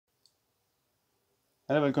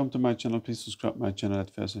Hello, welcome to my channel. Please subscribe my channel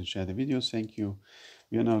at first and share the video. Thank you.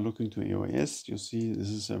 We are now looking to EOS. You see, this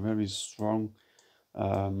is a very strong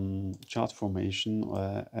chart formation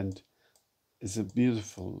and it's a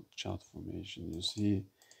beautiful chart formation. You see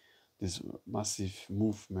this massive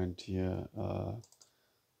movement here.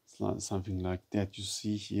 It's something like that. You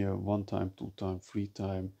see here 1 time, 2 time, 3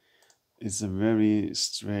 time. It's a very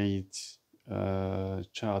straight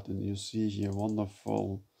chart, and you see here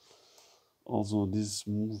wonderful also this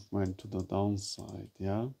movement to the downside.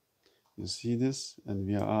 Yeah, you see this, and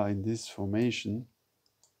we are in this formation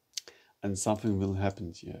and something will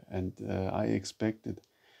happen here, and I expected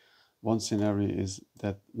one scenario is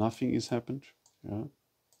that nothing is happened, yeah,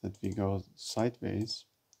 that we go sideways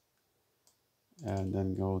and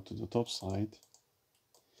then go to the top side,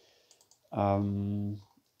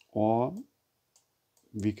 or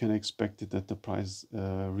we can expect it that the price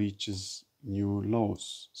reaches new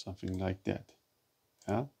lows, something like that.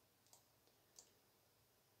 Yeah,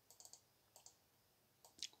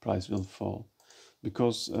 price will fall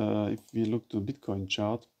because if we look to Bitcoin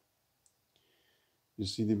chart, you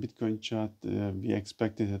see the Bitcoin chart, we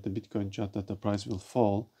expected at the Bitcoin chart that the price will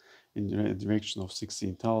fall in the direction of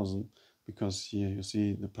 16,000, because here you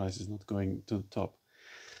see the price is not going to the top,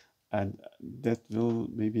 and that will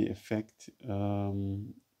maybe affect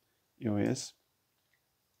EOS.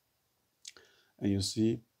 And you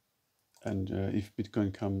see, and if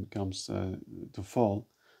Bitcoin comes to fall,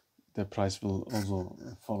 the price will also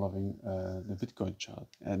following the Bitcoin chart.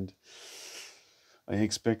 And I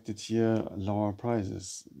expected here lower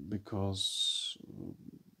prices because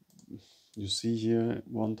you see here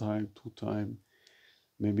 1 time, 2 time,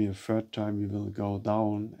 maybe a 3rd time we will go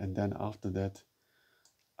down, and then after that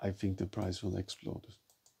I think the price will explode.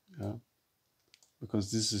 Yeah, because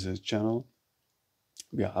this is a channel,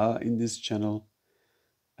 we are in this channel,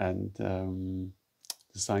 and the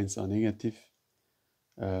signs are negative.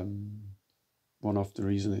 One of the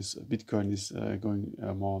reasons is Bitcoin is going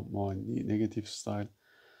more in the negative style.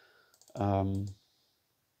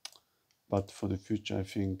 But for the future, I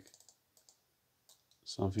think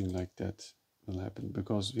something like that will happen,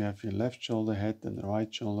 because we have your left shoulder head and the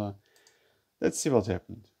right shoulder. Let's see what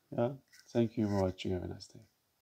happened. Yeah. Thank you for watching. Have a nice day.